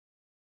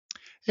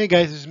Hey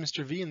guys, this is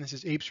Mr. V and this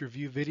is APES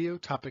Review Video,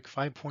 topic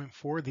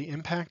 5.4, the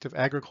impact of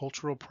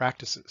agricultural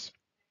practices.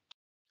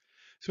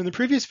 So in the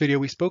previous video,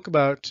 we spoke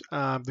about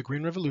the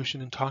Green Revolution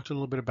and talked a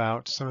little bit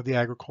about some of the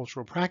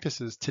agricultural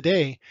practices.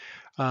 Today,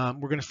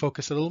 we're going to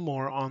focus a little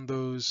more on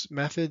those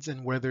methods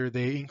and whether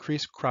they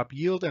increase crop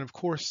yield and of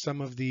course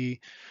some of the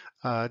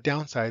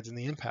downsides and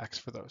the impacts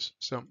for those.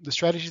 So the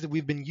strategies that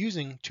we've been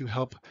using to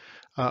help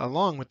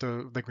along with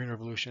the Green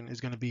Revolution is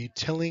going to be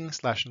tilling,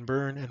 slash and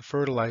burn, and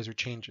fertilizer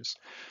changes.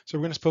 So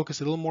we're going to focus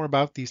a little more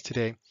about these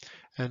today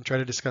and try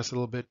to discuss a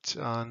little bit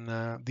on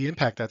the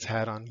impact that's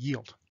had on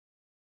yield.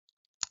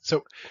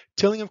 So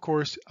tilling, of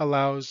course,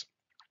 allows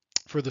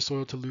for the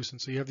soil to loosen.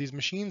 So you have these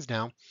machines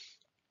now,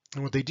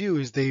 and what they do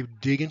is they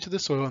dig into the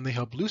soil and they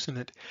help loosen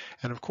it.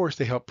 And of course,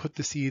 they help put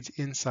the seeds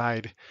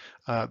inside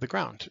the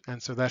ground. And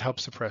so that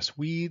helps suppress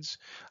weeds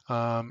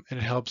and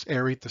it helps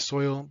aerate the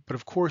soil. But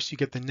of course, you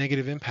get the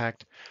negative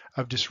impact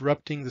of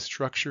disrupting the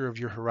structure of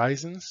your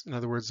horizons. In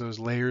other words, those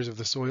layers of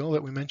the soil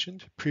that we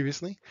mentioned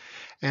previously.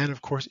 And of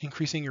course,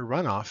 increasing your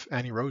runoff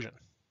and erosion.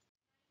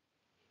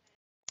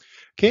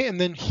 Okay,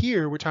 and then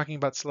here we're talking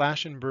about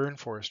slash and burn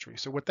forestry.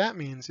 So what that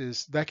means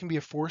is that can be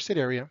a forested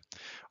area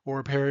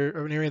or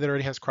an area that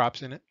already has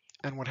crops in it.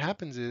 And what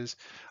happens is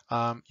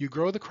you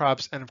grow the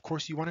crops, and of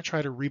course you want to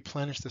try to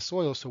replenish the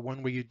soil. So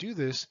one way you do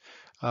this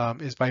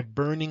is by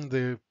burning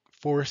the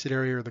forested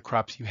area or the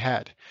crops you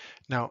had.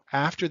 Now,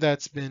 after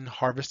that's been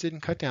harvested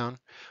and cut down,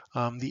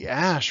 the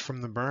ash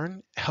from the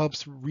burn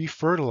helps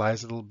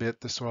refertilize a little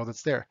bit the soil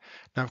that's there.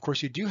 Now, of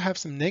course, you do have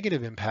some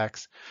negative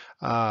impacts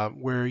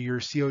where your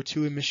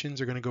CO2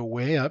 emissions are going to go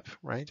way up,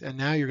 right? And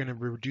now you're going to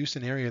reduce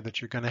an area that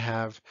you're going to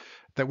have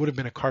that would have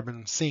been a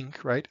carbon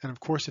sink, right? And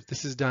of course, if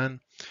this is done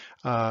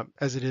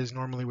as it is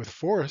normally with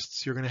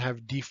forests, you're going to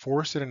have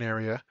deforested an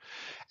area.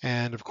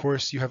 And of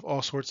course, you have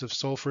all sorts of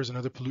sulfurs and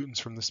other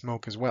pollutants from the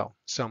smoke as well.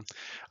 So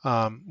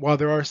while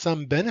there are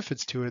some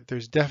benefits to it,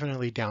 there's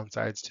definitely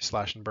downsides to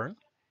slash and burn.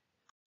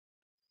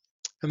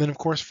 And then of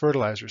course,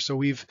 fertilizer. So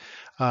one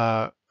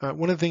of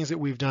the things that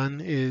we've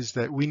done is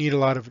that we need a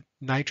lot of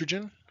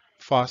nitrogen,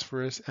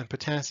 phosphorus, and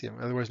potassium,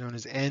 otherwise known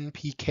as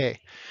NPK.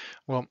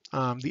 Well,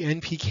 the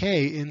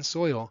NPK in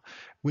soil,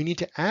 we need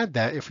to add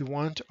that if we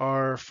want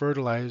our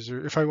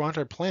fertilizer, if I want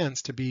our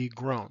plants to be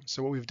grown.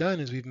 So what we've done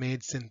is we've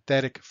made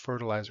synthetic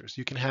fertilizers.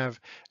 You can have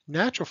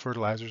natural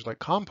fertilizers like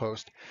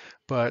compost,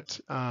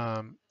 but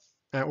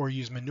or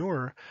use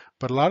manure,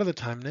 but a lot of the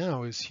time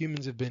now is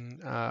humans have been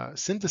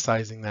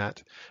synthesizing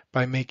that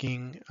by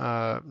making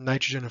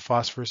nitrogen and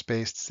phosphorus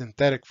based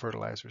synthetic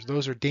fertilizers.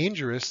 Those are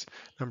dangerous,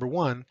 number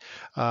one,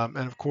 and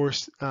of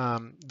course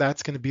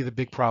that's going to be the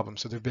big problem.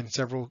 So there have been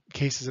several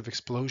cases of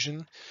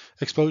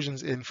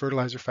explosions in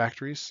fertilizer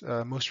factories.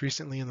 Most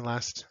recently in the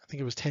last, I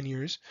think it was 10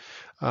 years,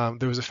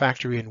 there was a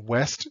factory in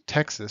West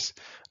Texas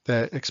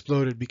that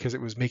exploded because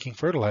it was making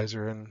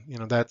fertilizer, and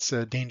that's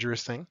a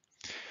dangerous thing.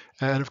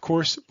 And of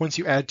course, once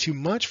you add too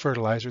much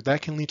fertilizer,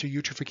 that can lead to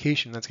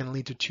eutrophication. That's going to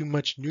lead to too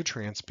much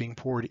nutrients being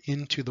poured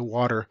into the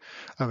water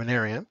of an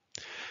area.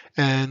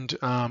 And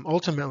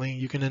ultimately,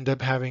 you can end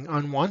up having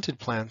unwanted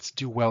plants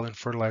do well in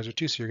fertilizer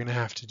too. So you're going to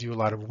have to do a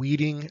lot of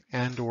weeding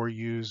and or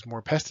use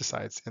more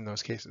pesticides in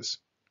those cases.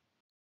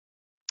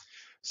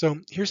 So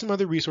here's some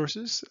other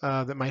resources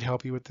that might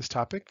help you with this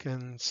topic.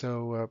 And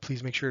so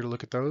please make sure to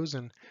look at those,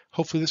 and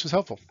hopefully this was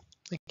helpful.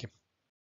 Thank you.